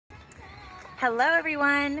Hello,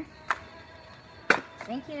 everyone.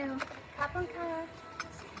 Thank you. Kapunka.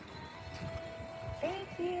 Thank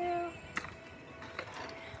you.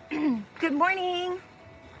 Good morning.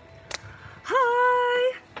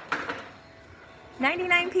 Hi.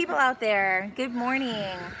 99 people out there. Good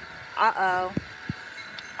morning. Uh-oh.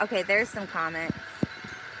 Okay, there's some comments.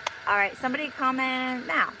 All right, somebody comment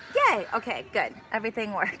now. Yay. Okay, good.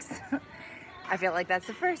 Everything works. I feel like that's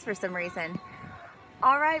the first for some reason.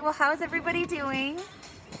 All right, well, how's everybody doing?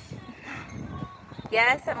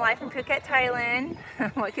 Yes, I'm live from Phuket, Thailand.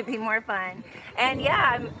 What could be more fun? And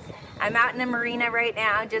yeah, I'm out in a marina right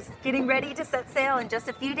now, just getting ready to set sail in just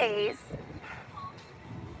a few days.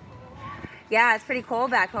 Yeah, it's pretty cold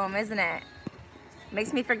back home, isn't it?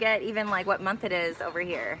 Makes me forget even like what month it is over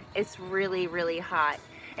here. It's really, really hot.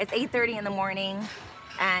 It's 8:30 in the morning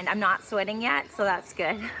and I'm not sweating yet, so that's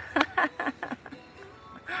good.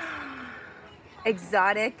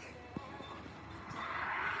 Exotic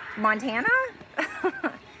Montana?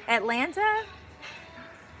 Atlanta?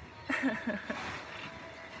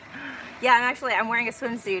 Yeah, I'm wearing a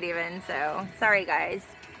swimsuit even, so sorry guys.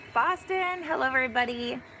 Boston, hello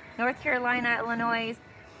everybody. North Carolina, Illinois.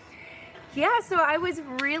 Yeah, so I was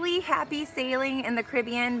really happy sailing in the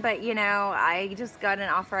Caribbean, but you know, I just got an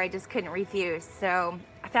offer I just couldn't refuse. So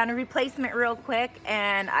I found a replacement real quick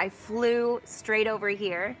and I flew straight over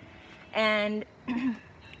here. And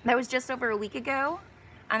that was just over a week ago.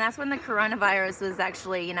 And that's when the coronavirus was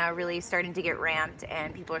actually, you know, really starting to get ramped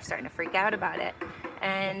and people are starting to freak out about it.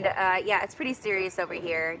 And yeah, it's pretty serious over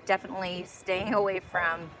here. Definitely staying away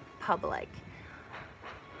from public.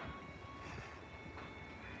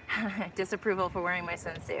 Disapproval for wearing my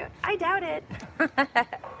swimsuit. I doubt it.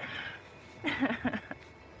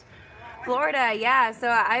 Florida, yeah. So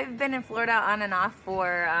I've been in Florida on and off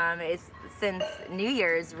for since New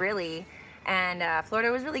Year's, really. And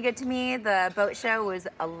Florida was really good to me. The boat show was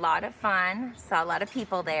a lot of fun. Saw a lot of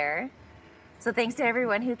people there. So thanks to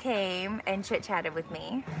everyone who came and chit-chatted with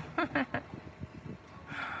me.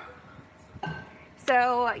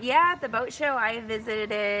 So yeah, the boat show, I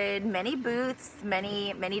visited many booths,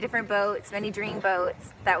 many different boats, many dream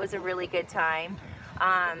boats. That was a really good time.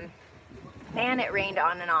 Man, it rained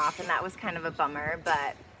on and off and that was kind of a bummer,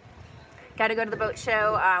 but got to go to the boat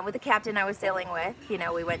show with the captain I was sailing with. You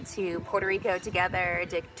know, we went to Puerto Rico together,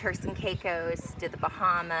 did Turks and Caicos, did the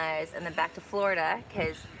Bahamas, and then back to Florida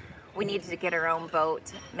because we needed to get our own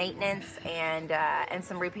boat maintenance and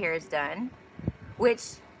some repairs done, which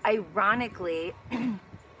ironically,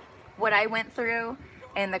 what I went through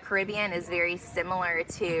in the Caribbean is very similar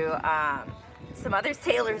to some other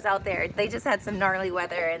sailors out there. They just had some gnarly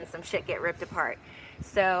weather and some shit get ripped apart.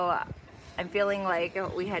 So I'm feeling like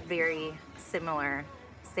we had very similar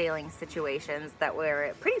sailing situations that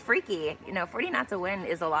were pretty freaky. You know, 40 knots of wind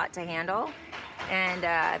is a lot to handle. And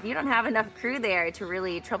if you don't have enough crew there to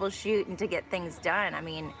really troubleshoot and to get things done, I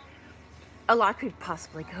mean, a lot could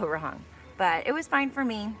possibly go wrong. But it was fine for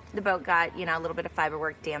me. The boat got, you know, a little bit of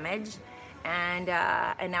fiberwork damage, and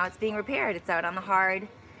now it's being repaired. It's out on the hard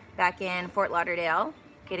back in Fort Lauderdale,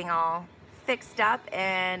 getting all fixed up,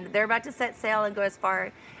 and they're about to set sail and go as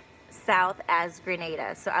far south as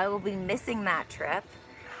Grenada. So I will be missing that trip,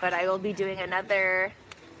 but I will be doing another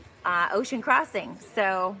ocean crossing.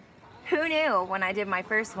 So who knew when I did my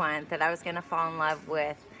first one that I was gonna fall in love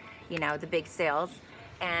with, you know, the big sails.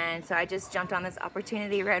 And so I just jumped on this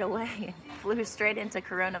opportunity right away and flew straight into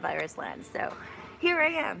coronavirus land. So here I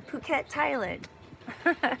am, Phuket, Thailand.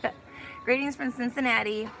 Greetings from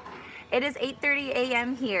Cincinnati. It is 8:30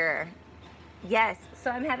 a.m. here. Yes,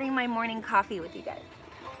 so I'm having my morning coffee with you guys.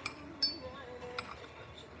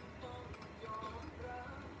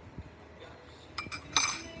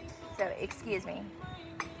 So excuse me.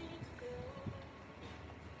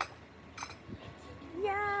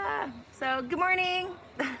 Yeah, so good morning.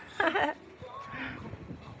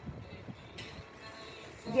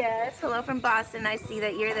 Yes, hello from Boston. I see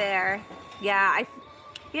that you're there. Yeah,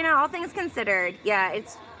 you know, all things considered, yeah,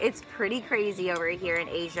 it's pretty crazy over here in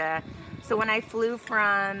Asia. So when I flew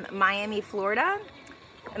from Miami, Florida,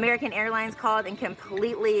 American Airlines called and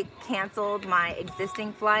completely canceled my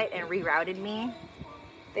existing flight and rerouted me.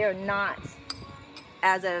 They are not,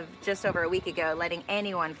 as of just over a week ago, letting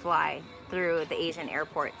anyone fly through the Asian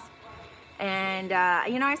airports. And,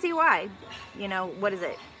 you know, I see why. You know, what is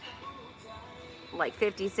it? Like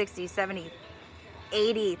 50, 60, 70,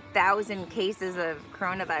 80,000 cases of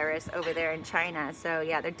coronavirus over there in China. So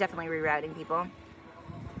yeah, they're definitely rerouting people.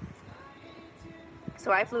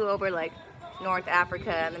 So I flew over like North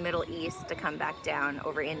Africa and the Middle East to come back down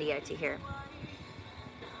over India to here.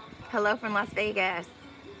 Hello from Las Vegas.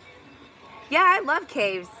 Yeah, I love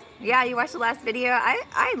caves. Yeah, you watched the last video?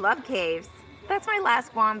 I love caves. That's my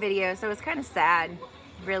last Guam video, so it's kind of sad,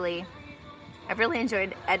 really. I've really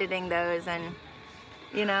enjoyed editing those and,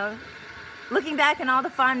 you know, looking back on all the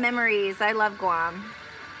fond memories. I love Guam.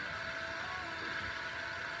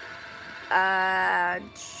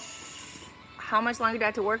 How much longer do I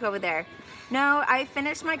have to work over there? No, I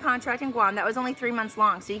finished my contract in Guam. That was only 3 months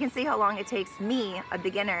long, so you can see how long it takes me, a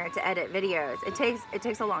beginner, to edit videos. It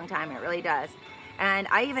takes a long time, it really does. And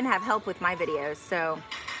I even have help with my videos, so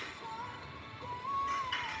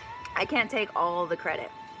I can't take all the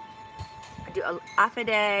credit. I do off a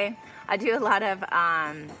day. I do a lot of,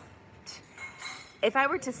 if I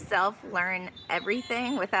were to self-learn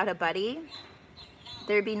everything without a buddy,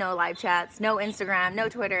 there'd be no live chats, no Instagram, no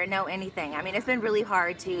Twitter, no anything. I mean, it's been really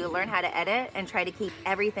hard to learn how to edit and try to keep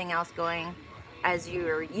everything else going as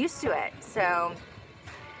you're used to it. So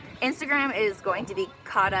Instagram is going to be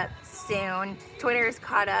caught up soon. Twitter is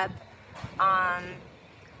caught up.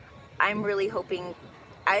 I'm really hoping,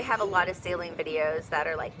 I have a lot of sailing videos that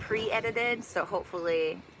are like pre-edited, so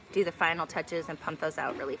hopefully do the final touches and pump those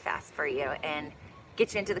out really fast for you and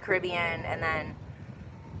get you into the Caribbean, and then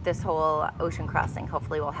this whole ocean crossing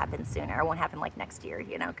hopefully will happen sooner. It won't happen like next year,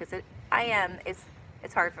 you know, because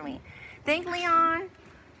it's hard for me. Thank Leon.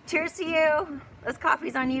 Cheers to you. This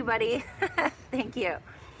coffee's on you, buddy. Thank you.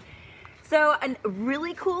 So a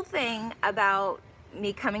really cool thing about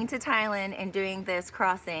me coming to Thailand and doing this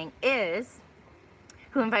crossing is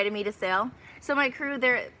who invited me to sail. So my crew,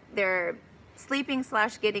 they're sleeping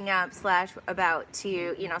 / getting up / about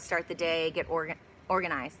to, you know, start the day, get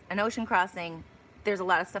organized. An ocean crossing, there's a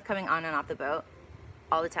lot of stuff coming on and off the boat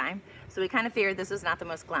all the time. So we kind of figured this was not the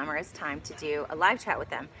most glamorous time to do a live chat with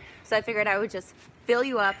them. So I figured I would just fill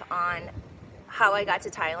you up on how I got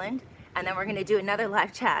to Thailand, and then we're gonna do another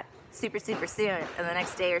live chat super soon in the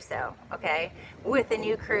next day or so, okay? With the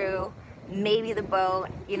new crew, maybe the boat,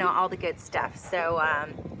 you know, all the good stuff. So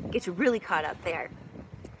get you really caught up there.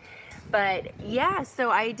 But yeah,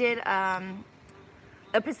 so I did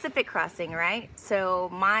a Pacific crossing, right? So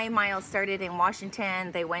my miles started in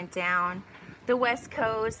Washington. They went down the West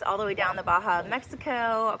Coast, all the way down the Baja of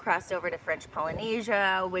Mexico, crossed over to French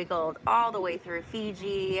Polynesia, wiggled all the way through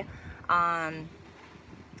Fiji,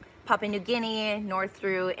 Papua New Guinea, north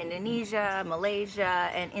through Indonesia,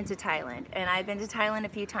 Malaysia, and into Thailand. And I've been to Thailand a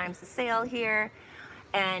few times to sail here.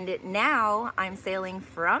 And now I'm sailing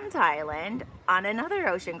from Thailand on another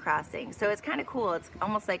ocean crossing. So it's kind of cool. It's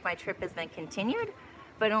almost like my trip has been continued,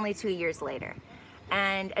 but only 2 years later.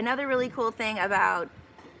 And another really cool thing about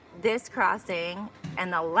this crossing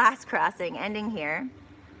and the last crossing ending here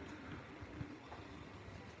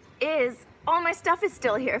is all my stuff is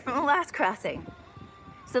still here from the last crossing.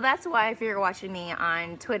 So that's why, if you're watching me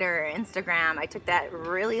on Twitter or Instagram, I took that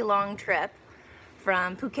really long trip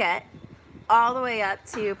from Phuket all the way up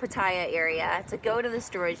to Pattaya area to go to the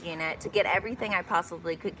storage unit to get everything I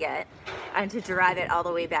possibly could get and to drive it all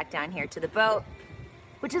the way back down here to the boat,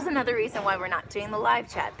 which is another reason why we're not doing the live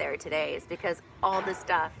chat there today, is because all the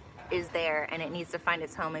stuff is there and it needs to find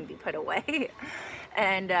its home and be put away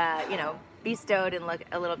and you know, be stowed and look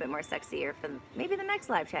a little bit more sexier for maybe the next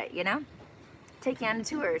live chat, you know, take you on a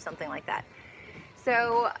tour or something like that.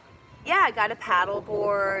 So yeah, I got a paddle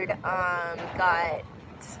board, got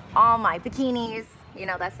all my bikinis, you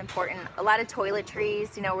know, that's important. A lot of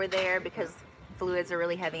toiletries, you know, were there because fluids are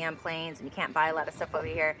really heavy on planes and you can't buy a lot of stuff over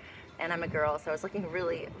here. And I'm a girl, so I was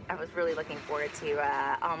really looking forward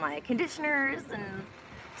to all my conditioners and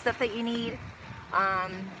stuff that you need on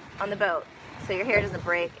the boat, so your hair doesn't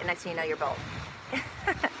break and next thing you know you're bald.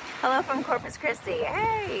 Hello from Corpus Christi.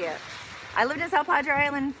 Hey, I lived in South Padre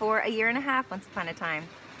Island for a year and a half once upon a time.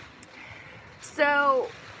 So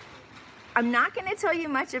I'm not going to tell you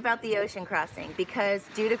much about the ocean crossing because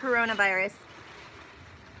due to coronavirus,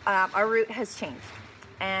 our route has changed,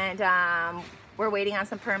 and we're waiting on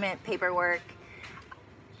some permit paperwork.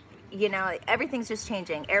 You know, everything's just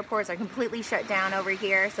changing. Airports are completely shut down over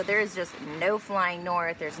here, so there's just no flying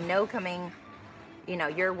north. There's no coming, you know,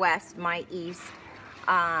 your west, my east.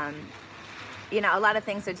 You know, a lot of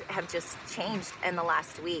things have just changed in the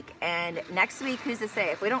last week. And next week, who's to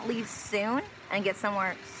say? If we don't leave soon and get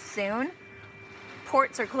somewhere soon,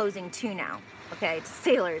 ports are closing too now, okay, to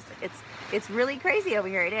sailors. It's really crazy over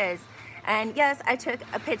here, it is. And yes, I took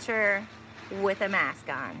a picture with a mask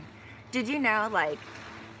on. Did you know, like,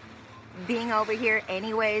 being over here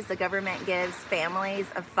anyways, the government gives families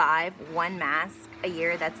of 5 1 mask a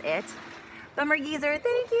year, that's it. Bummer Geezer,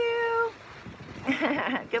 thank you.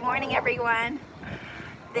 Good morning, everyone.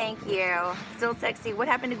 Thank you. Still sexy. What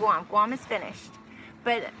happened to Guam? Guam is finished.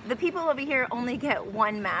 But the people over here only get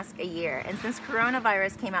 1 mask a year. And since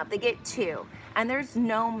coronavirus came out, they get 2. And there's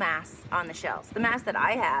no masks on the shelves. The masks that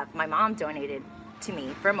I have, my mom donated to me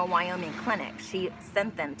from a Wyoming clinic. She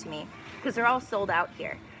sent them to me because they're all sold out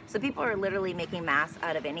here. So people are literally making masks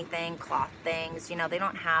out of anything, cloth things. You know, they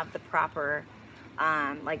don't have the proper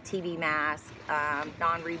like TB mask,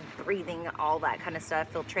 non-rebreathing, all that kind of stuff,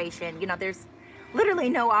 filtration. You know, there's literally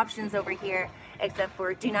no options over here except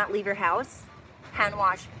for do not leave your house. Hand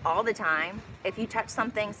wash all the time. If you touch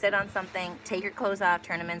something, sit on something, take your clothes off,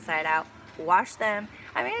 turn them inside out, wash them.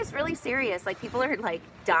 I mean, it's really serious. Like, people are like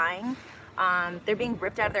dying. They're being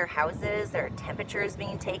ripped out of their houses. Their temperatures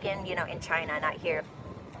being taken, you know, in China, not here.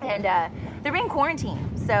 And they're being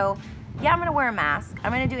quarantined. So yeah, I'm gonna wear a mask.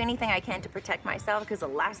 I'm gonna do anything I can to protect myself, because the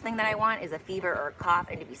last thing that I want is a fever or a cough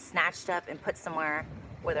and to be snatched up and put somewhere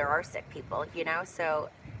where there are sick people, you know? So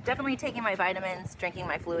definitely taking my vitamins, drinking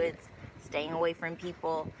my fluids, staying away from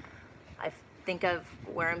people. I think of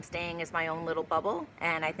where I'm staying as my own little bubble,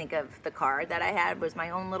 and I think of the car that I had was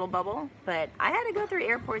my own little bubble. But I had to go through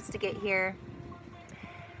airports to get here.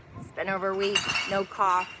 It's been over a week, no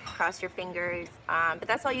cough, cross your fingers. But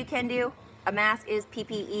that's all you can do. A mask is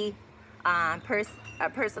PPE,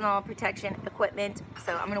 personal protection equipment.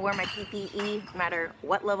 So I'm gonna wear my PPE no matter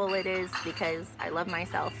what level it is, because I love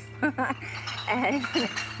myself. And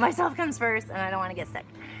myself comes first, and I don't wanna get sick.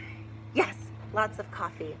 Yes, lots of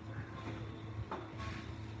coffee.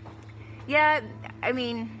 Yeah, I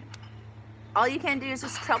mean, all you can do is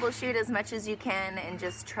just troubleshoot as much as you can and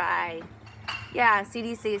just try. Yeah,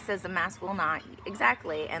 CDC says the mask will not.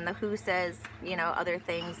 Exactly. And the WHO says, you know, other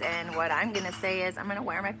things. And what I'm going to say is I'm going to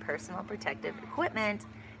wear my personal protective equipment,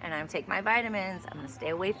 and I'm going to take my vitamins. I'm going to stay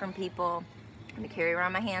away from people. I'm going to carry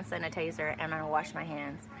around my hand sanitizer, and I'm going to wash my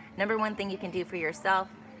hands. Number one thing you can do for yourself,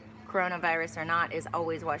 coronavirus or not, is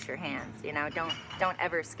always wash your hands. You know, don't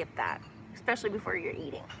ever skip that, especially before you're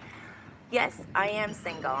eating. Yes, I am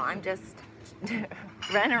single. I'm just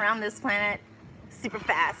running around this planet super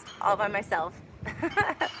fast, all by myself.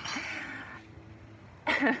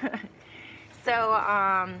 So,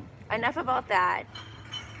 enough about that.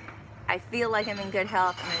 I feel like I'm in good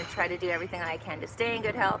health. I'm going to try to do everything I can to stay in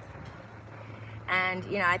good health. And,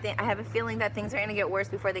 you know, I have a feeling that things are going to get worse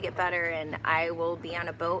before they get better, and I will be on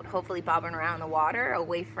a boat, hopefully bobbing around the water,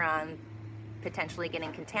 away from potentially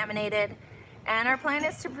getting contaminated. And our plan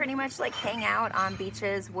is to pretty much like hang out on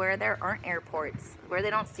beaches where there aren't airports, where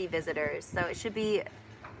they don't see visitors. So it should be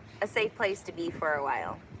a safe place to be for a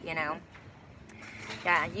while, you know?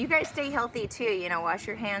 Yeah, you guys stay healthy too, you know, wash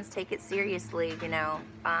your hands, take it seriously, you know.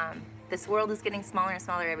 This world is getting smaller and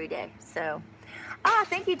smaller every day. So,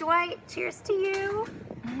 thank you, Dwight. Cheers to you.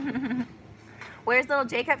 Where's little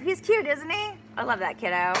Jacob? He's cute, isn't he? I love that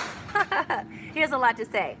kiddo. He has a lot to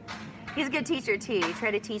say. He's a good teacher too. He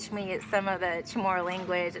tried to teach me some of the Chamorro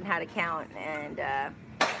language and how to count, and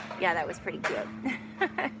yeah, that was pretty cute.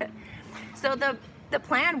 So the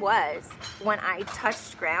plan was, when I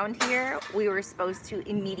touched ground here, we were supposed to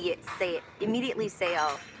immediately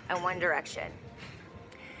sail in one direction,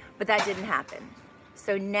 but that didn't happen.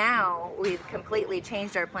 So now we've completely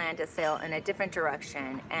changed our plan to sail in a different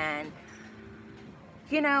direction, and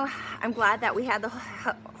you know, I'm glad that we had the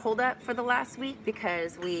hold up for the last week,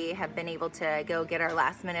 because we have been able to go get our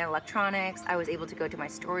last minute electronics. I was able to go to my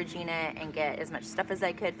storage unit and get as much stuff as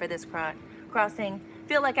I could for this crossing.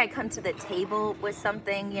 Feel like I come to the table with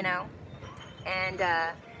something, you know. And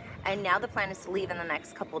now the plan is to leave in the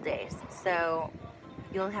next couple days. So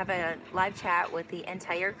you'll have a live chat with the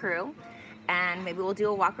entire crew, and maybe we'll do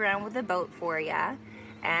a walk around with the boat for ya.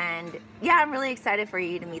 And yeah, I'm really excited for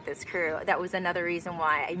you to meet this crew. That was another reason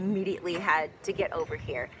why I immediately had to get over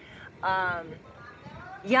here.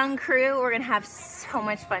 Young crew, we're gonna have so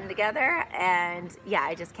much fun together, and yeah,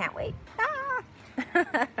 I just can't wait.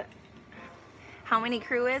 How many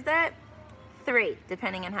crew is it? 3,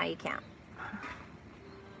 depending on how you count.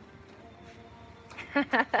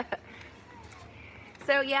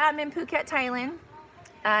 So yeah, I'm in Phuket, Thailand.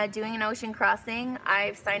 Doing an ocean crossing.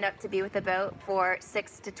 I've signed up to be with the boat for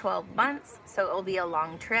 6 to 12 months, so it will be a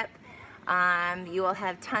long trip. You will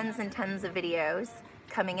have tons and tons of videos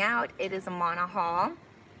coming out. It is a monohull,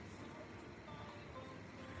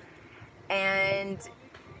 and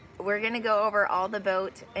we're gonna go over all the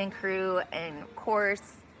boat and crew and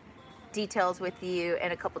course details with you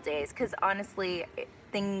in a couple days, because honestly,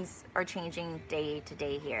 things are changing day to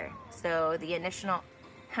day here. So the initial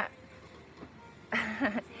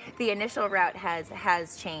route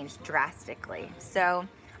has changed drastically. So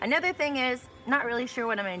another thing is, not really sure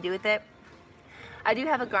what I'm going to do with it. I do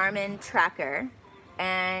have a Garmin tracker,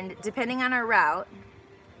 and depending on our route,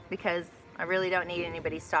 because I really don't need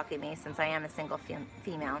anybody stalking me since I am a single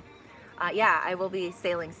female. Yeah, I will be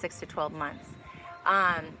sailing 6 to 12 months.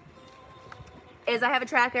 Is I have a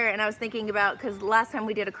tracker, and I was thinking about, because last time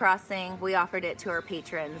we did a crossing, we offered it to our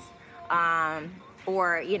patrons.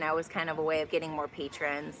 Or, you know, it was kind of a way of getting more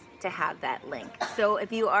patrons to have that link. So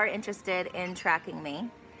if you are interested in tracking me,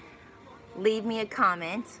 leave me a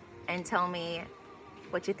comment and tell me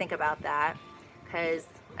what you think about that, because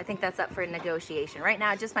I think that's up for negotiation. Right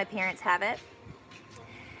now, just my parents have it,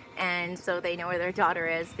 and so they know where their daughter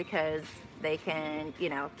is, because they can, you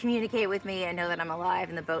know, communicate with me and know that I'm alive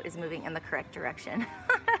and the boat is moving in the correct direction.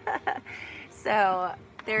 So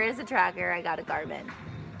there is a tracker. I got a Garmin.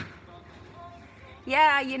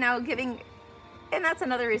 Yeah, you know, giving, and that's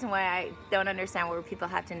another reason why I don't understand where people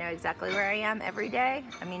have to know exactly where I am every day.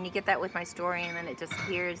 I mean, you get that with my story and then it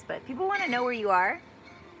disappears, but people want to know where you are.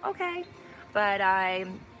 Okay. But I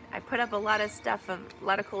put up a lot of stuff, a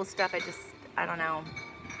lot of cool stuff. I don't know.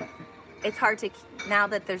 It's hard to, now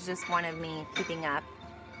that there's just one of me keeping up,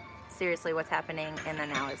 seriously, what's happening in the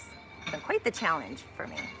now has been quite the challenge for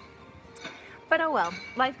me. But oh well,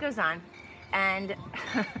 life goes on. And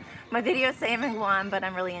my videos say I'm in Guam, but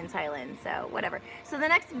I'm really in Thailand, so whatever. So the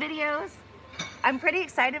next videos, I'm pretty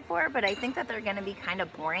excited for, but I think that they're gonna be kind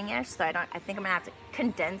of boring-ish, so I think I'm gonna have to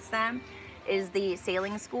condense them, is the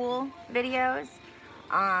sailing school videos.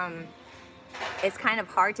 It's kind of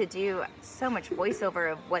hard to do so much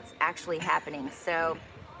voiceover of what's actually happening. So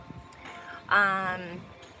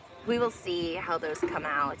we will see how those come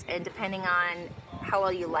out, and depending on how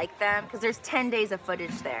well you like them, because there's 10 days of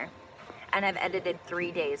footage there, and I've edited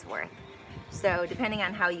 3 days worth. So depending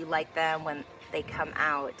on how you like them when they come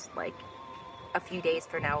out, like a few days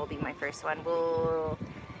from now will be my first one, will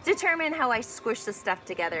determine how I squish the stuff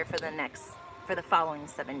together for the following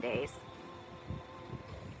 7 days.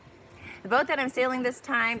 The boat that I'm sailing this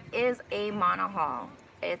time is a monohull.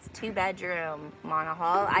 It's 2-bedroom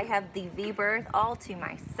monohull. I have the V-berth all to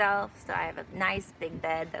myself, so I have a nice big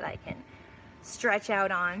bed that I can stretch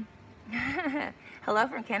out on. Hello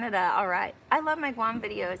from Canada. All right. I love my Guam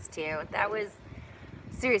videos too. That was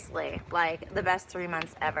seriously like the best 3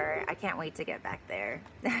 months ever. I can't wait to get back there.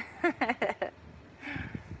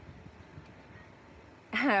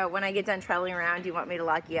 When I get done traveling around, do you want me to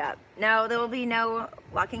lock you up? No, there will be no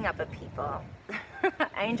locking up of people.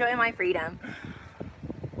 I enjoy my freedom.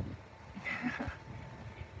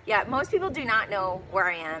 Yeah, most people do not know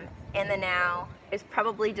where I am in the now. It's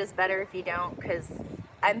probably just better if you don't, because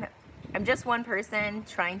I'm just one person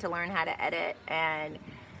trying to learn how to edit, and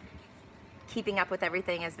keeping up with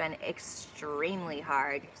everything has been extremely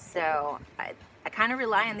hard. So I kind of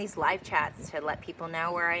rely on these live chats to let people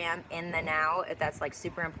know where I am in the now, if that's like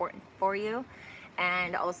super important for you.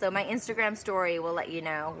 And also my Instagram story will let you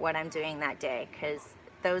know what I'm doing that day, because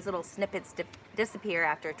those little snippets disappear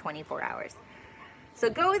after 24 hours. So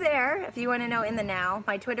go there if you want to know in the now.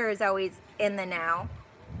 My Twitter is always in the now.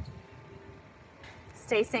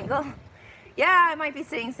 Stay single. Yeah, I might be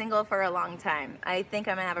staying single for a long time. I think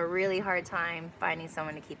I'm gonna have a really hard time finding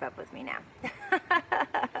someone to keep up with me now.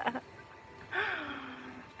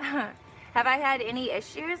 Have I had any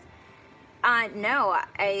issues? No,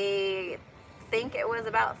 I think it was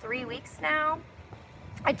about 3 weeks now.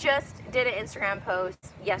 I just did an Instagram post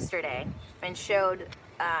yesterday and showed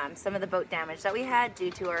some of the boat damage that we had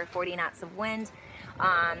due to our 40 knots of wind.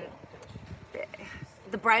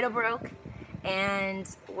 The bridle broke, and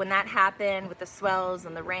when that happened with the swells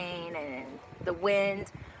and the rain and the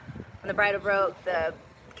wind, when the bridle broke, the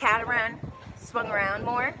catamaran swung around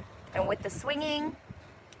more, and with the swinging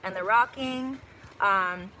and the rocking,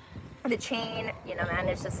 the chain, you know,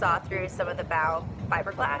 managed to saw through some of the bow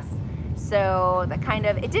fiberglass. So that kind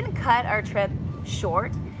of, it didn't cut our trip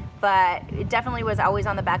short, but it definitely was always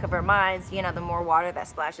on the back of our minds. You know, the more water that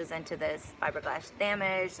splashes into this fiberglass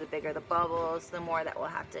damage, the bigger the bubbles, the more that will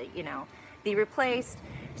have to, you know, be replaced.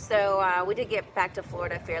 So we did get back to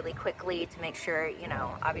Florida fairly quickly to make sure, you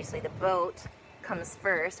know, obviously the boat comes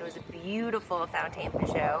first. It was a beautiful Fountaine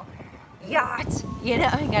Pijot yacht, you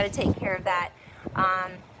know, you got to take care of that.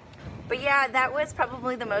 But yeah, that was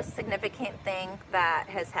probably the most significant thing that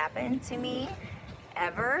has happened to me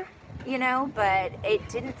ever, you know, but it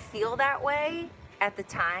didn't feel that way at the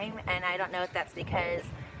time, and I don't know if that's because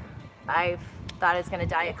I've thought I was going to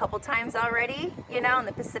die a couple times already, you know, on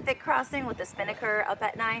the Pacific crossing with the spinnaker up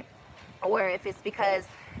at night, or if it's because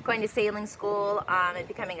going to sailing school and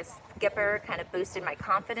becoming a skipper kind of boosted my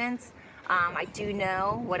confidence. I do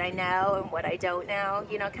know what I know and what I don't know,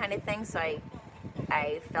 you know, kind of thing, so I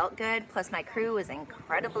I felt good, plus my crew was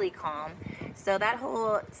incredibly calm. So that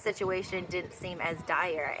whole situation didn't seem as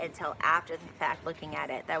dire until after the fact looking at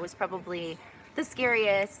it. That was probably the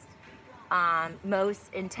scariest,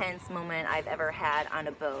 most intense moment I've ever had on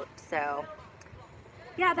a boat. So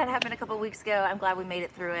yeah, that happened a couple weeks ago. I'm glad we made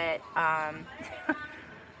it through it. It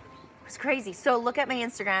was crazy. So look at my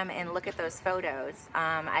Instagram and look at those photos.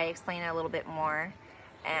 I explain it a little bit more.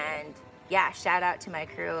 And yeah, shout out to my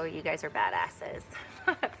crew. You guys are badasses.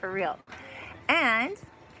 For real. And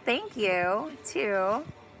thank you to,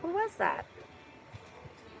 who was that?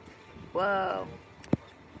 Whoa.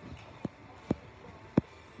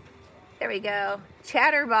 There we go.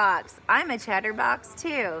 Chatterbox. I'm a chatterbox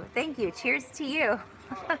too. Thank you. Cheers to you.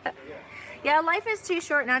 Yeah, life is too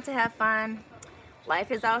short not to have fun.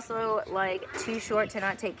 Life is also like too short to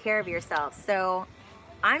not take care of yourself. So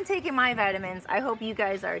I'm taking my vitamins. I hope you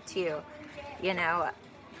guys are too. You know,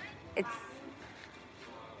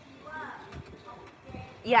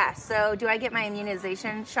 yeah, so do I get my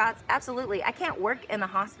immunization shots? Absolutely. I can't work in the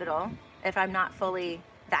hospital if I'm not fully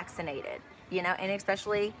vaccinated, you know, and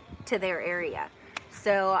especially to their area.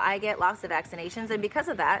 So I get lots of vaccinations, and because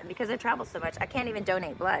of that, because I travel so much, I can't even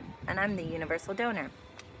donate blood, and I'm the universal donor.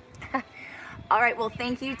 All right, well,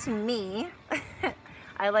 thank you to me.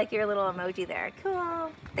 I like your little emoji there.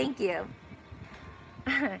 Cool. Thank you.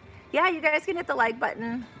 Yeah, you guys can hit the like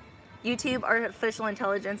button. YouTube artificial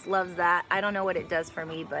intelligence loves that. I don't know what it does for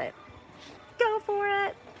me, but go for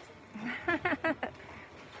it.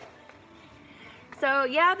 So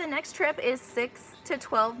yeah, the next trip is 6 to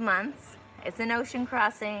 12 months. It's an ocean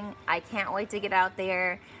crossing. I can't wait to get out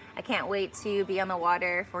there. I can't wait to be on the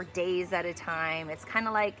water for days at a time. It's kind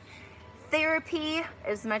of like therapy,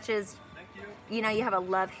 as much as, you know, you have a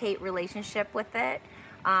love-hate relationship with it.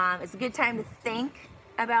 It's a good time to think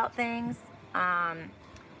about things.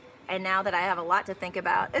 And now that I have a lot to think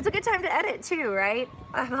about, it's a good time to edit too, right?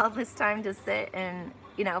 I have all this time to sit and,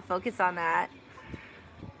 you know, focus on that.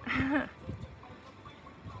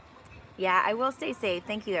 Yeah, I will stay safe.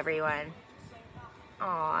 Thank you, everyone.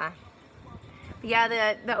 Aw.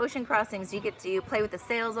 Yeah, the ocean crossings, you get to play with the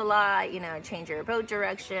sails a lot, you know, change your boat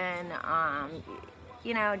direction,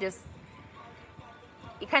 you know, just,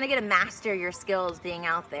 you kind of get to master your skills being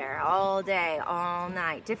out there all day, all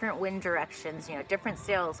night, different wind directions, you know, different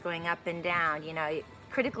sails going up and down, you know, you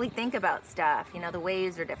critically think about stuff, you know, the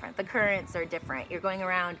waves are different, the currents are different, you're going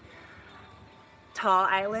around tall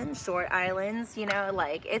islands, short islands, you know,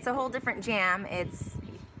 like, it's a whole different jam. It's,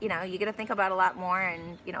 you know, you get to think about a lot more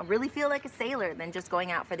and, you know, really feel like a sailor than just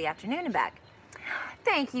going out for the afternoon and back.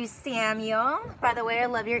 Thank you, Samuel. By the way, I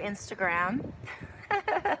love your Instagram.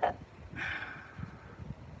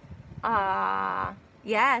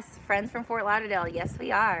 Yes, friends from Fort Lauderdale. Yes,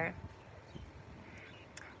 we are.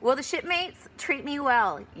 Will the shipmates treat me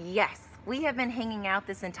well? Yes. We have been hanging out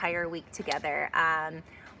this entire week together.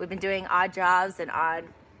 We've been doing odd jobs and odd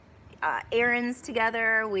errands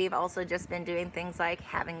together. We've also just been doing things like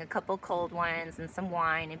having a couple cold ones and some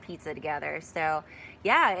wine and pizza together. So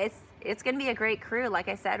yeah, it's gonna be a great crew. Like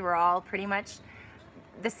I said, we're all pretty much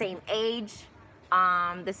the same age,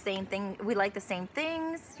 the same thing. We like the same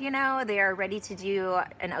things, you know. They are ready to do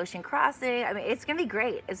an ocean crossing. I mean, it's gonna be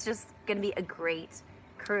great. It's just gonna be a great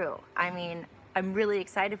crew. I mean, I'm really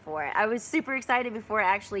excited for it. I was super excited before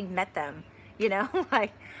I actually met them, you know.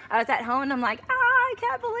 Like, I was at home and I'm like, I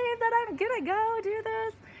can't believe that I'm gonna go do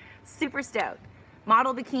this. Super stoked.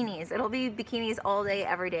 Model bikinis. It'll be bikinis all day,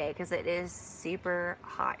 every day, because it is super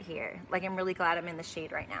hot here. Like, I'm really glad I'm in the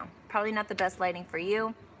shade right now. Probably not the best lighting for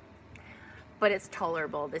you, but it's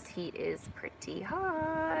tolerable. This heat is pretty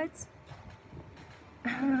hot.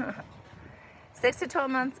 6 to 12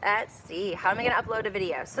 months at sea. How am I gonna upload a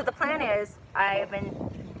video? So the plan is, I've been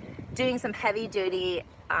doing some heavy duty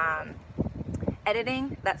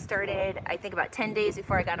editing that started, I think, about 10 days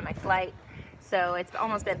before I got on my flight. So it's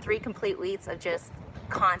almost been 3 complete weeks of just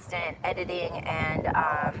constant editing and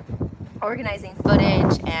organizing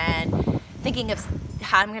footage and thinking of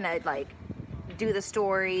how I'm gonna like do the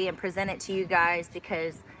story and present it to you guys,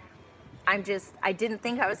 because I didn't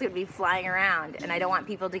think I was gonna be flying around, and I don't want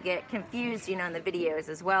people to get confused, you know, in the videos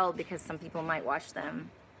as well, because some people might watch them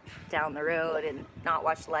down the road and not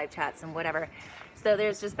watch the live chats and whatever. So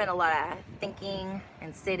there's just been a lot of thinking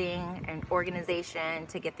and sitting and organization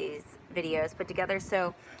to get these videos put together.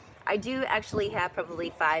 So I do actually have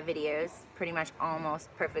probably 5 videos pretty much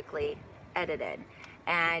almost perfectly edited,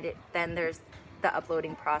 and then there's the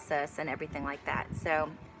uploading process and everything like that. So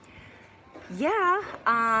yeah,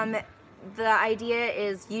 the idea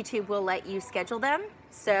is YouTube will let you schedule them.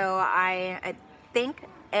 So I think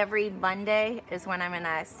every Monday is when I'm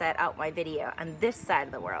gonna set out my video on this side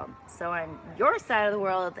of the world. So on your side of the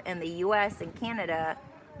world in the US and Canada,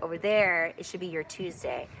 over there, it should be your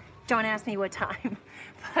Tuesday. Don't ask me what time,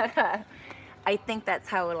 but I think that's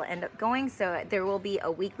how it'll end up going. So there will be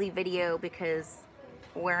a weekly video because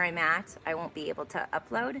where I'm at, I won't be able to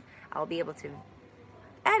upload. I'll be able to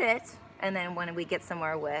edit, and then when we get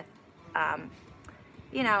somewhere with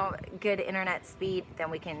you know, good internet speed,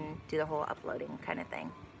 then we can do the whole uploading kind of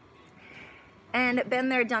thing. And been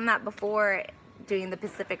there, done that before, doing the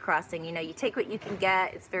Pacific crossing. You know, you take what you can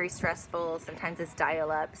get. It's very stressful. Sometimes it's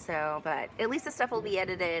dial up. So, but at least the stuff will be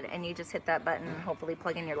edited, and you just hit that button, hopefully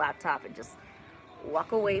plug in your laptop and just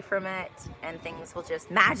walk away from it, and things will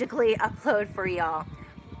just magically upload for y'all.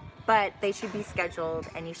 But they should be scheduled,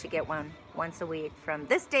 and you should get one once a week. From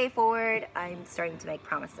this day forward, I'm starting to make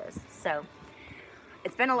promises. So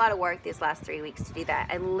it's been a lot of work these last 3 weeks to do that.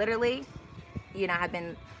 I literally, you know, I've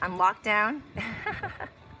been on lockdown.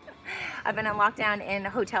 I've been on lockdown in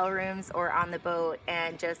hotel rooms or on the boat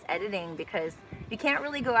and just editing, because you can't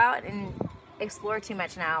really go out and explore too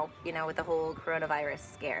much now, you know, with the whole coronavirus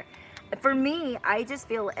scare. For me, I just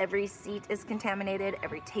feel every seat is contaminated,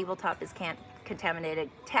 every tabletop is contaminated,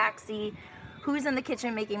 taxi, who's in the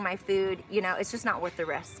kitchen making my food, you know, it's just not worth the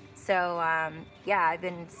risk. So yeah, I've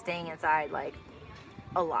been staying inside like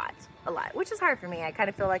a lot, which is hard for me. I kind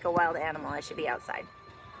of feel like a wild animal. I should be outside.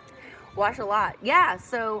 Wash a lot. Yeah,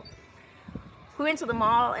 so we went to the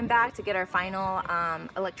mall and back to get our final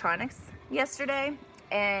electronics yesterday,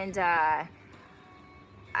 and I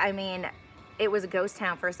mean, it was a ghost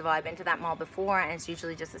town. First of all, I've been to that mall before, and it's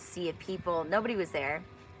usually just a sea of people. Nobody was there,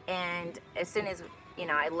 and as soon as, you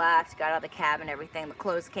know, I left, got out of the cab and everything, the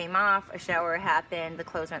clothes came off, a shower happened, the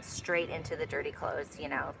clothes went straight into the dirty clothes, you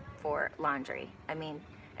know, for laundry. I mean,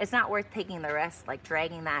 it's not worth taking the risk, like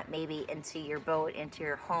dragging that maybe into your boat, into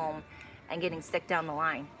your home, and getting sick down the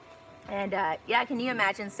line. And yeah, can you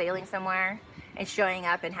imagine sailing somewhere and showing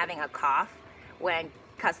up and having a cough when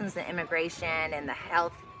customs and immigration and the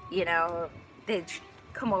health, you know, they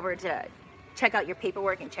come over to check out your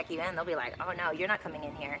paperwork and check you in. They'll be like, oh no, you're not coming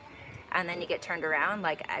in here. And then you get turned around.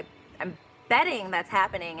 Like, I'm betting that's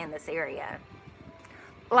happening in this area.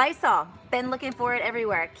 Lysol, been looking for it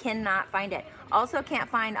everywhere, cannot find it. Also can't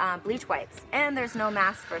find bleach wipes, and there's no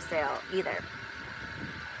mask for sale either.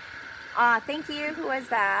 Thank you, who was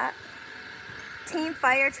that? Team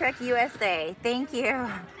Fire Trek USA, thank you.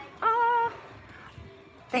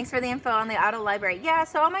 Thanks for the info on the auto library. Yeah,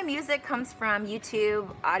 so all my music comes from YouTube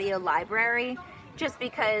Audio Library, just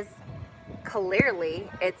because clearly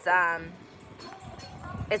it's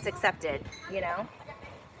accepted, you know?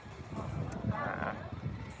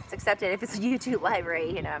 It's accepted if it's a YouTube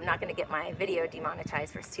library, you know. I'm not gonna get my video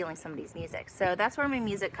demonetized for stealing somebody's music. So that's where my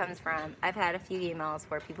music comes from. I've had a few emails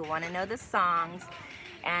where people wanna know the songs,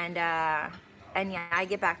 and yeah, I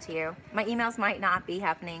get back to you. My emails might not be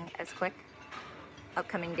happening as quick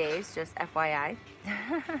upcoming days, just FYI.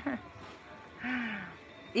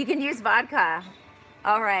 You can use vodka.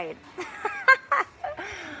 All right.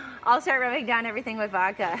 I'll start rubbing down everything with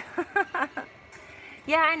vodka.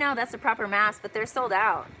 Yeah, I know that's the proper mask, but they're sold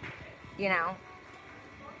out, you know.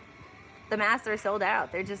 The masks are sold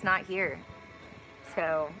out. They're just not here.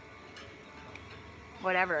 So,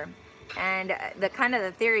 whatever. And the kind of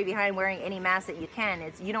the theory behind wearing any mask that you can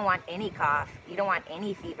is you don't want any cough. You don't want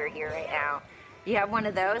any fever here right now. You have one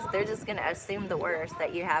of those, they're just going to assume the worst,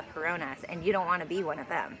 that you have coronas, and you don't want to be one of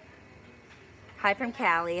them. Hi from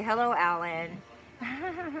Cali. Hello, Alan.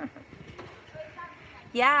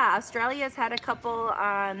 Yeah, Australia's had a couple,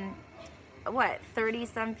 what,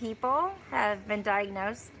 30-some people have been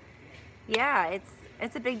diagnosed. Yeah,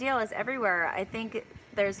 it's a big deal. It's everywhere. I think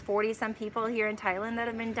there's 40-some people here in Thailand that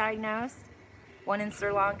have been diagnosed. One in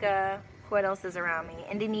Sri Lanka. What else is around me?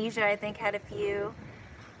 Indonesia, I think, had a few.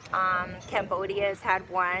 Cambodia's had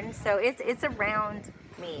one. So it's around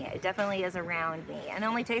me. It definitely is around me. And it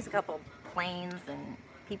only takes a couple planes and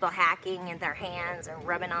people hacking in their hands and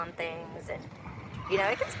rubbing on things, and you know,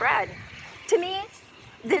 it can spread. To me,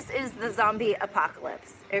 this is the zombie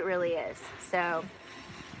apocalypse. It really is. So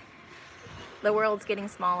the world's getting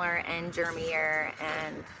smaller and germier,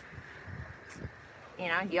 and you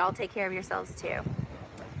know, you all take care of yourselves too.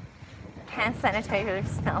 Hand sanitizer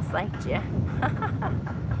smells like gin.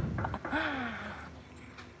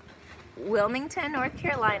 Wilmington, North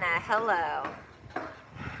Carolina, hello.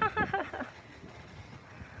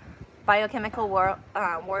 Biochemical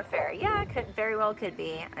warfare. Yeah, it very well could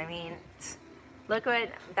be. I mean, look what,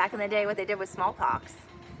 back in the day, what they did with smallpox,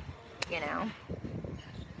 you know.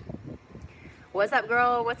 What's up,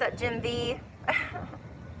 girl? What's up, Jim V?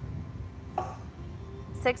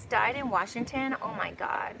 6 died in Washington. Oh my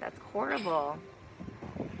God, that's horrible.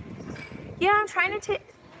 Yeah, I'm trying to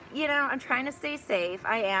I'm trying to stay safe.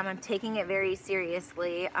 I am. I'm taking it very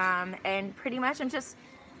seriously. And pretty much I'm just,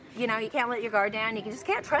 you can't let your guard down. You just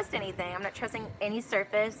can't trust anything. I'm not trusting any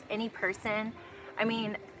surface, any person. I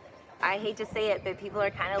mean, I hate to say it, but people are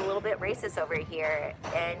kind of a little bit racist over here.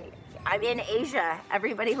 And I'm in Asia.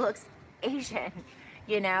 Everybody looks Asian,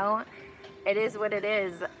 It is what it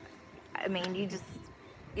is. I mean,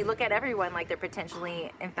 you look at everyone like they're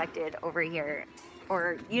potentially infected over here.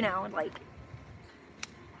 Or, like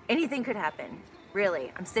anything could happen.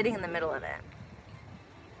 Really, I'm sitting in the middle of it.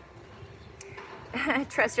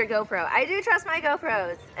 Trust your GoPro. I do trust my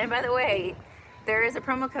GoPros. And by the way, there is a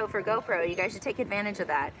promo code for GoPro. You guys should take advantage of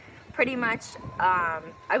that. Pretty much,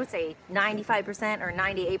 I would say 95% or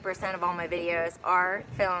 98% of all my videos are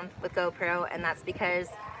filmed with GoPro, and that's because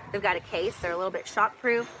they've got a case. They're a little bit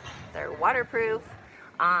shockproof. They're waterproof.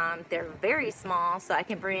 They're very small, so I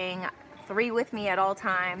can bring 3 with me at all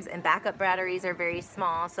times, and backup batteries are very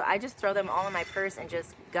small, so I just throw them all in my purse and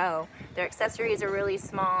just go. Their accessories are really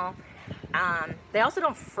small. They also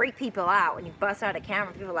don't freak people out when you bust out a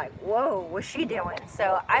camera. People are like, whoa, what's she doing?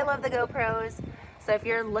 So I love the GoPros. So if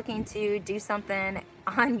you're looking to do something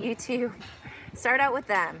on YouTube, start out with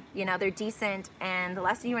them. They're decent, and the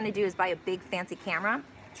last thing you want to do is buy a big fancy camera,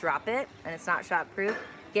 drop it, and it's not shockproof,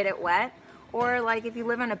 get it wet. Or like if you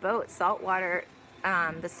live on a boat, salt water,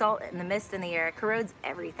 the salt and the mist in the air corrodes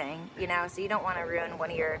everything, so you don't want to ruin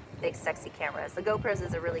one of your big sexy cameras. The GoPros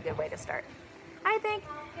is a really good way to start. I think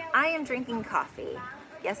I am drinking coffee.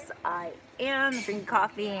 Yes, I am drinking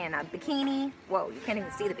coffee in a bikini. Whoa, you can't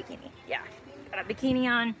even see the bikini. Yeah, got a bikini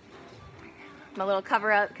on. My little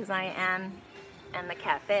cover up because I am in the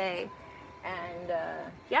cafe. And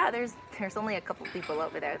yeah, there's only a couple people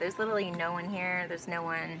over there. There's literally no one here. There's no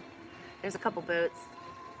one. There's a couple boats,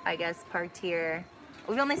 I guess, parked here.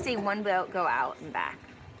 We've only seen one boat go out and back.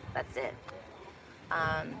 That's it.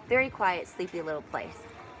 Very quiet, sleepy little place.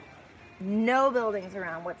 No buildings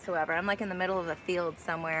around whatsoever. I'm like in the middle of a field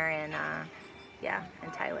somewhere in,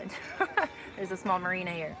 in Thailand. There's a small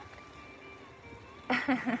marina here.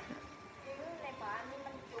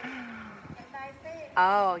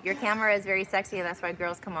 Oh, your camera is very sexy. That's why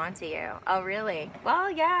girls come on to you. Oh, really?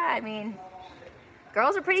 Well, yeah, I mean,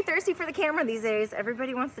 girls are pretty thirsty for the camera these days.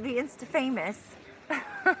 Everybody wants to be Insta famous.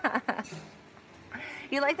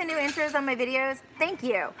 You like the new intros on my videos? Thank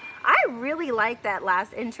you. I really like that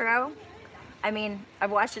last intro. I mean,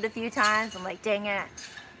 I've watched it a few times. I'm like, dang it.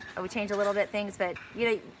 I would change a little bit things, but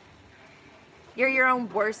you're your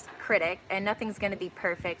own worst critic, and nothing's gonna be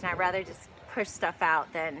perfect. And I'd rather just push stuff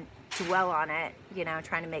out than dwell on it,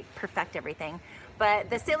 trying to perfect everything. But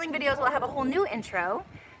the sailing videos will have a whole new intro,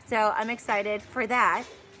 so I'm excited for that.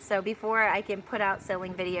 So before I can put out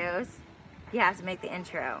sailing videos, you have to make the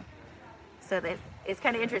intro. So it's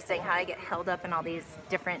kind of interesting how I get held up in all these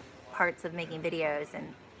different parts of making videos,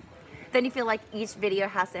 and then you feel like each video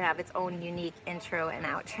has to have its own unique intro and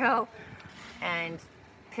outro, and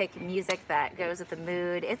pick music that goes with the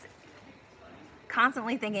mood. It's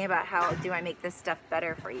constantly thinking about how do I make this stuff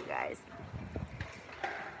better for you guys.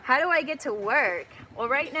 How do I get to work? Well,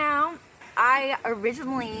 right now, I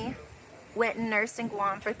originally went and nursed in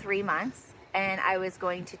Guam for 3 months, and I was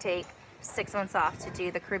going to take 6 months off to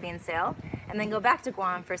do the Caribbean sail and then go back to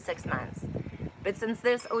Guam for 6 months. But since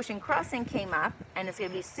this ocean crossing came up, and it's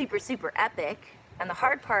gonna be super, super epic, and the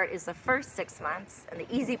hard part is the first 6 months, and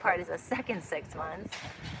the easy part is the second 6 months,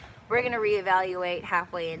 we're gonna reevaluate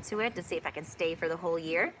halfway into it to see if I can stay for the whole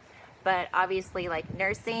year. But obviously, like,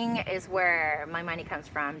 nursing is where my money comes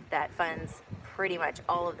from. That funds pretty much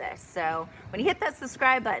all of this. So when you hit that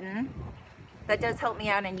subscribe button, that does help me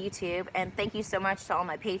out on YouTube, and thank you so much to all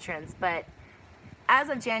my patrons. But as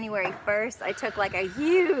of January 1st, I took like a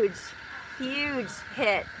huge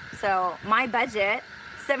hit. So my budget,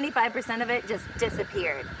 75% of it just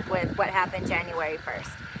disappeared with what happened January 1st.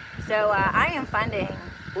 So I am funding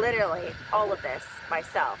literally all of this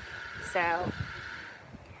myself. So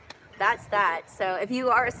that's that. So if you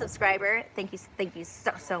are a subscriber, thank you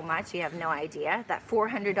so much. You have no idea. That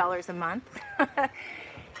 $400 a month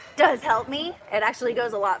does help me. It actually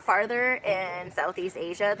goes a lot farther in Southeast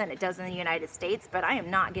Asia than it does in the United States, but I am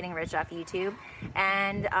not getting rich off YouTube.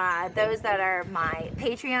 And those that are my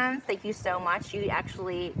Patreons, thank you so much. You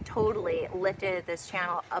actually totally lifted this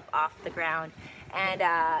channel up off the ground, and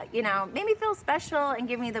made me feel special and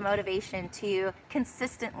give me the motivation to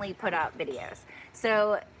consistently put out videos.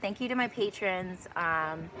 So thank you to my patrons.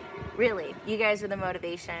 Really, you guys are the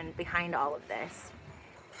motivation behind all of this.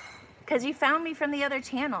 because you found me from the other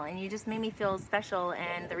channel and you just made me feel special.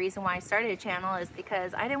 And the reason why I started a channel is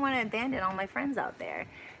because I didn't want to abandon all my friends out there.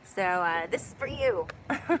 So this is for you.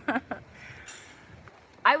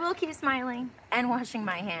 I will keep smiling and washing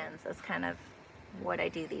my hands. That's kind of what I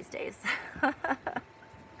do these days.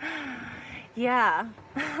 Yeah.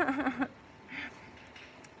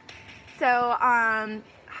 So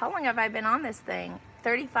how long have I been on this thing?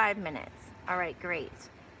 35 minutes. All right, great.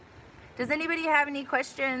 Does anybody have any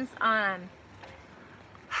questions?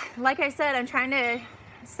 Like I said, I'm trying to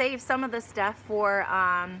save some of the stuff for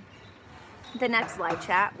the next live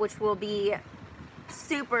chat, which will be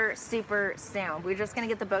super soon. We're just gonna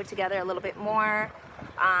get the boat together a little bit more.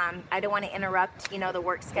 I don't want to interrupt, you know, the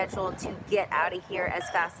work schedule to get out of here as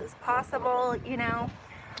fast as possible, you know.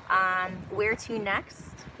 Where to next?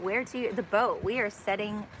 Where to? The boat. We are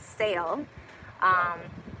setting sail.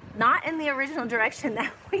 Not in the original direction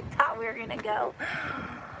that we thought we were gonna go.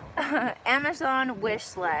 Amazon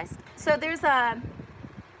wish list. So there's a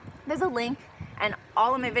link, and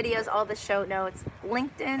all of my videos, all the show notes,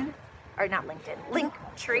 LinkedIn, or not LinkedIn,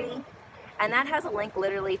 Linktree, and that has a link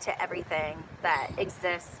literally to everything that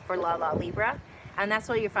exists for La La Libra, and that's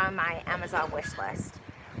where you find my Amazon wish list,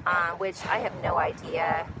 which I have no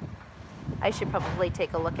idea. I should probably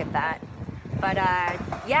take a look at that. But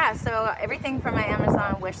yeah, so everything from my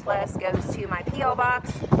Amazon wish list goes to my P.O.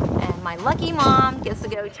 box, and my lucky mom gets to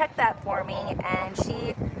go check that for me, and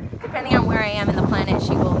she, depending on where I am in the planet,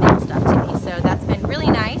 she will mail stuff to me. So that's been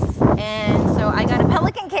really nice. And so I got a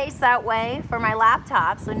Pelican case that way for my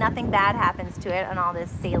laptop, so nothing bad happens to it on all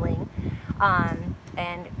this sailing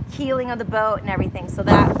and keeling of the boat and everything. So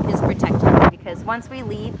that is protected, because once we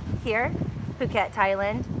leave here, Phuket,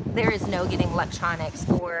 Thailand, there is no getting electronics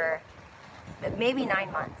for maybe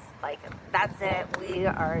 9 months. Like, that's it. We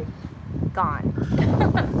are gone.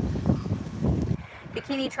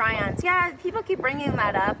 Bikini try-ons. Yeah, people keep bringing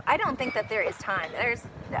that up. I don't think that there is time.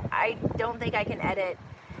 I don't think I can edit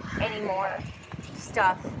any more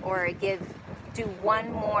stuff or do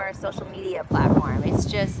one more social media platform. It's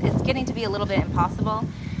getting to be a little bit impossible.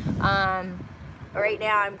 Right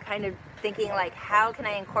now I'm kind of thinking, like, how can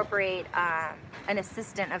I incorporate an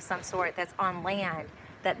assistant of some sort that's on land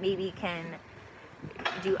that maybe can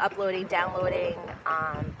do uploading, downloading,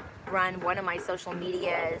 run one of my social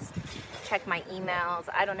medias, check my emails,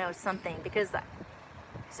 I don't know, something, because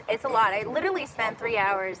it's a lot. I literally spend 3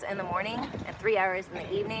 hours in the morning and 3 hours in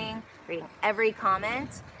the evening reading every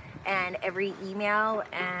comment and every email,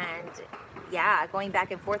 and yeah, going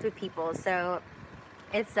back and forth with people. So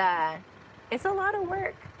it's a lot of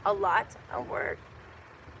work, a lot of work.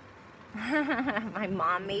 My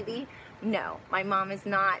mom, maybe? No, my mom is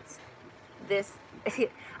not this.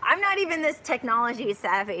 I'm not even this technology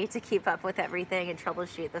savvy to keep up with everything and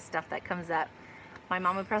troubleshoot the stuff that comes up. My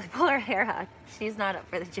mom would probably pull her hair out. She's not up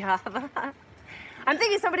for the job. I'm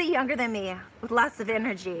thinking somebody younger than me with lots of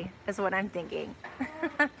energy is what I'm thinking.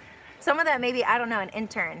 Some of that, maybe, I don't know, an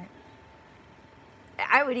intern.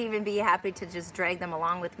 I would even be happy to just drag them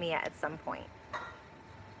along with me at some point.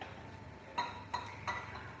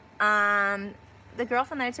 The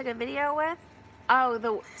girlfriend that I took a video with,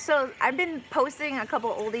 so I've been posting a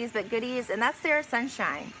couple oldies but goodies, and that's Sarah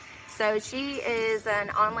Sunshine. So she is an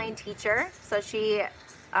online teacher, so she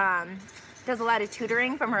does a lot of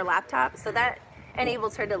tutoring from her laptop, so that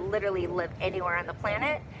enables her to literally live anywhere on the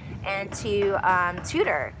planet and to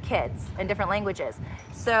tutor kids in different languages.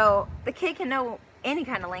 So the kid can know any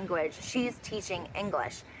kind of language. She's teaching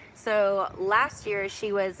English. So last year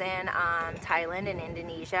she was in Thailand and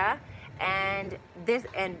Indonesia and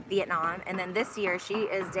Vietnam, and then this year she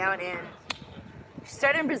is down in, she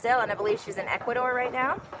started in Brazil, and I believe she's in Ecuador right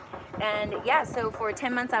now. And yeah, so for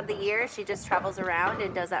 10 months out of the year, she just travels around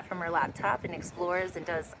and does that from her laptop and explores and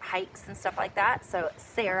does hikes and stuff like that. So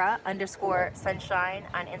Sarah_Sunshine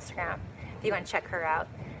on Instagram, if you want to check her out.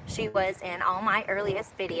 She was in all my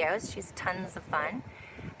earliest videos. She's tons of fun.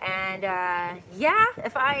 And yeah,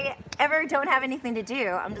 if I ever don't have anything to do,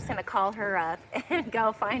 I'm just gonna call her up and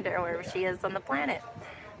go find her wherever she is on the planet.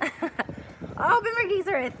 Oh, Bimmer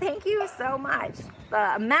Geezer, thank you so much.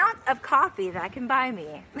 The amount of coffee that can buy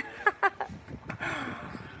me.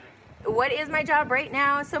 What is my job right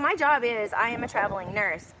now? So my job is, I am a traveling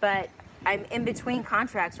nurse, but I'm in between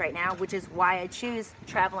contracts right now, which is why I choose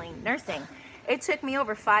traveling nursing. It took me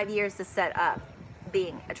over 5 years to set up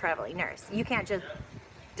being a traveling nurse. You can't just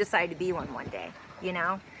decide to be one day, you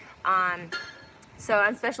know? So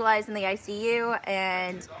I'm specialized in the ICU,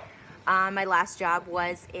 and my last job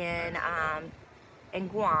was in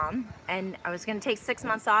Guam, and I was gonna take 6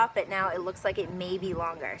 months off, but now it looks like it may be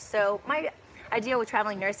longer. So idea with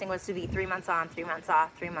traveling nursing was to be 3 months on, 3 months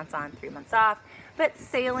off, 3 months on, 3 months off. But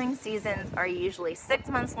sailing seasons are usually 6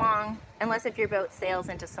 months long, unless if your boat sails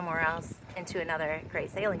into somewhere else, into another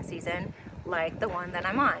great sailing season, like the one that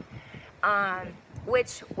I'm on.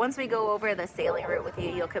 Which, once we go over the sailing route with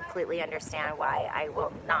you, you'll completely understand why I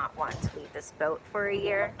will not want to leave this boat for a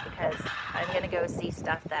year, because I'm going to go see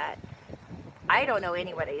stuff that I don't know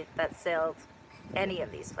anybody that sailed any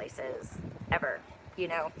of these places ever, you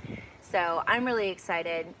know. So I'm really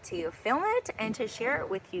excited to film it and to share it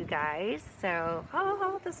with you guys. So,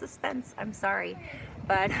 oh, the suspense, I'm sorry.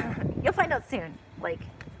 But you'll find out soon, like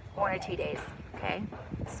 1 or 2 days, okay?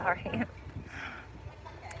 Sorry.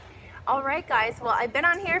 All right, guys, well, I've been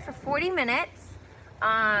on here for 40 minutes.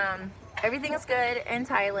 Everything is good in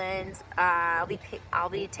Thailand. I'll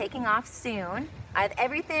be taking off soon. I have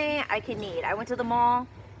everything I could need. I went to the mall.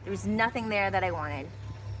 There was nothing there that I wanted.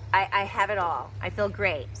 I have it all. I feel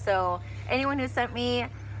great. So anyone who sent me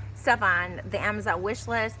stuff on the Amazon wish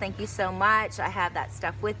list, thank you so much. I have that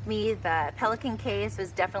stuff with me. The Pelican case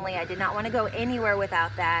was definitely, I did not want to go anywhere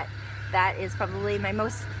without that. That is probably my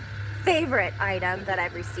most favorite item that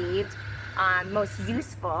I've received, most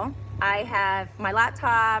useful. I have my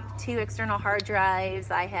laptop, 2 external hard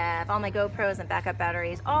drives. I have all my GoPros and backup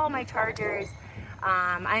batteries, all my chargers.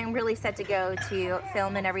 I'm really set to go to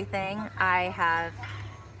film and everything. I have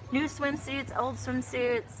new swimsuits, old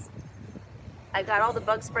swimsuits. I got all the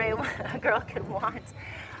bug spray a girl could want.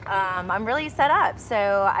 I'm really set up,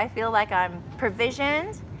 so I feel like I'm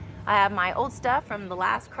provisioned. I have my old stuff from the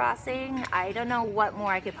last crossing. I don't know what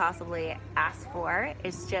more I could possibly ask for.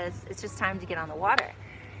 It's just time to get on the water.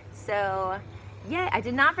 So yeah, I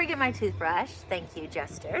did not forget my toothbrush. Thank you,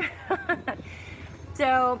 Jester.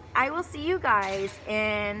 So I will see you guys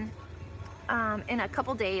in a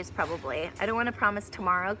couple days probably. I don't want to promise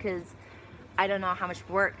tomorrow because I don't know how much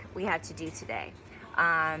work we have to do today.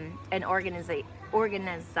 And organizing.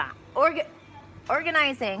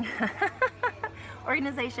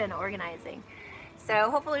 Organizing.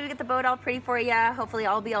 So hopefully we get the boat all pretty for you. Hopefully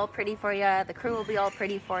I'll be all pretty for you. The crew will be all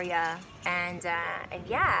pretty for you. And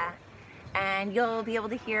yeah. And you'll be able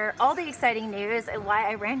to hear all the exciting news and why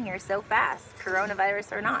I ran here so fast,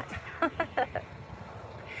 coronavirus or not.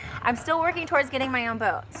 I'm still working towards getting my own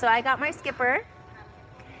boat. So I got my skipper,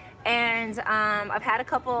 and I've had a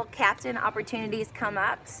couple captain opportunities come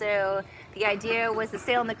up. So the idea was to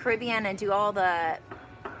sail in the Caribbean and do all the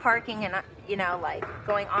parking and, you know, like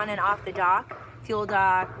going on and off the dock, fuel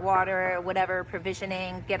dock, water, whatever,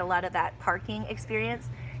 provisioning, get a lot of that parking experience.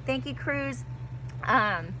 Thank you, cruise.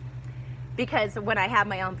 Because when I have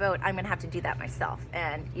my own boat, I'm gonna have to do that myself.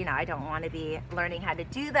 And you know, I don't wanna be learning how to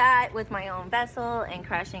do that with my own vessel and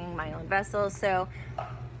crashing my own vessel. So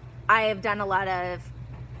I have done a lot of,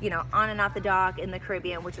 you know, on and off the dock in the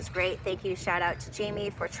Caribbean, which is great. Thank you, shout out to Jamie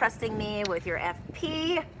for trusting me with your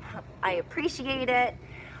FP. I appreciate it.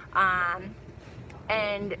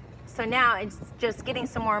 And so now it's just getting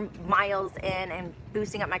some more miles in and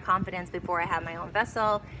boosting up my confidence before I have my own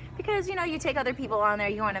vessel. Because, you know, you take other people on there,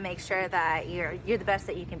 you want to make sure that you're the best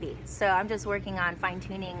that you can be. So I'm just working on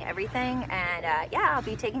fine-tuning everything, and yeah, I'll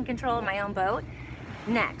be taking control of my own boat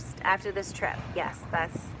next after this trip. Yes,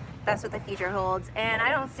 that's what the future holds. And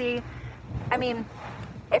I don't see, I mean,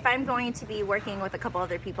 if I'm going to be working with a couple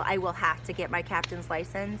other people, I will have to get my captain's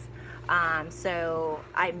license. So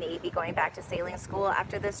I may be going back to sailing school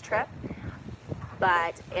after this trip.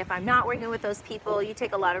 But if I'm not working with those people, you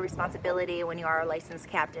take a lot of responsibility when you are a licensed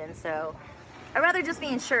captain. So I'd rather just be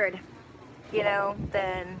insured, you know,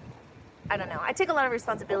 than, I don't know. I take a lot of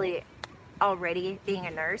responsibility already being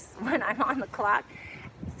a nurse when I'm on the clock.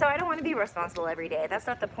 So I don't want to be responsible every day. That's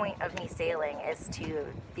not the point of me sailing, is to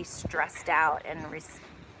be stressed out and,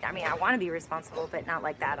 I mean, I want to be responsible, but not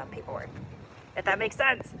like that on paperwork, if that makes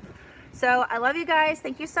sense. So I love you guys.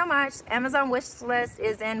 Thank you so much. Amazon wish list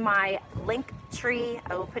is in my link tree.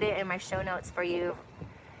 I will put it in my show notes for you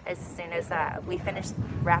as soon as we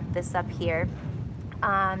wrap this up here.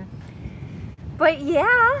 But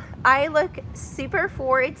yeah, I look super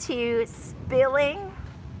forward to spilling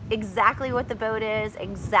exactly what the boat is,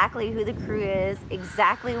 exactly who the crew is,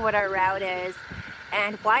 exactly what our route is,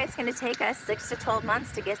 and why it's going to take us 6 to 12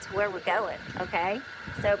 months to get to where we're going, okay?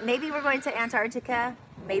 So maybe we're going to Antarctica,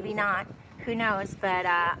 maybe not, who knows, but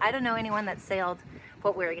I don't know anyone that sailed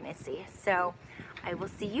what we're going to see. So I will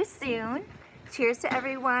see you soon. Cheers to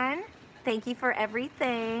everyone. Thank you for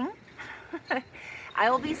everything. I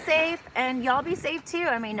will be safe, and y'all be safe too.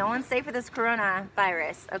 I mean, no one's safe for this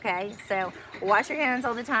coronavirus, okay? So wash your hands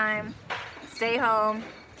all the time, stay home,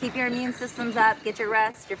 keep your immune systems up, get your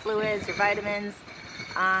rest, your fluids, your vitamins.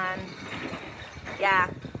 Yeah,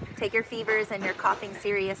 Take your fevers and your coughing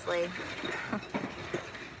seriously.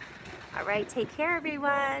 All right, take care,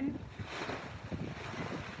 everyone.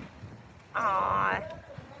 Aww.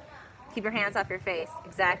 Keep your hands off your face.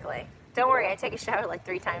 Exactly. Don't worry, I take a shower like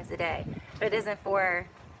 3 times a day. If it isn't for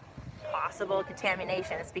possible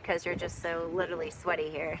contamination, it's because you're just so literally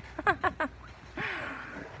sweaty here.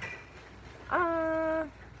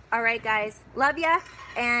 All right, guys. Love ya,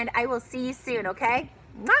 and I will see you soon, okay?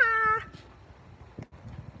 Mwah!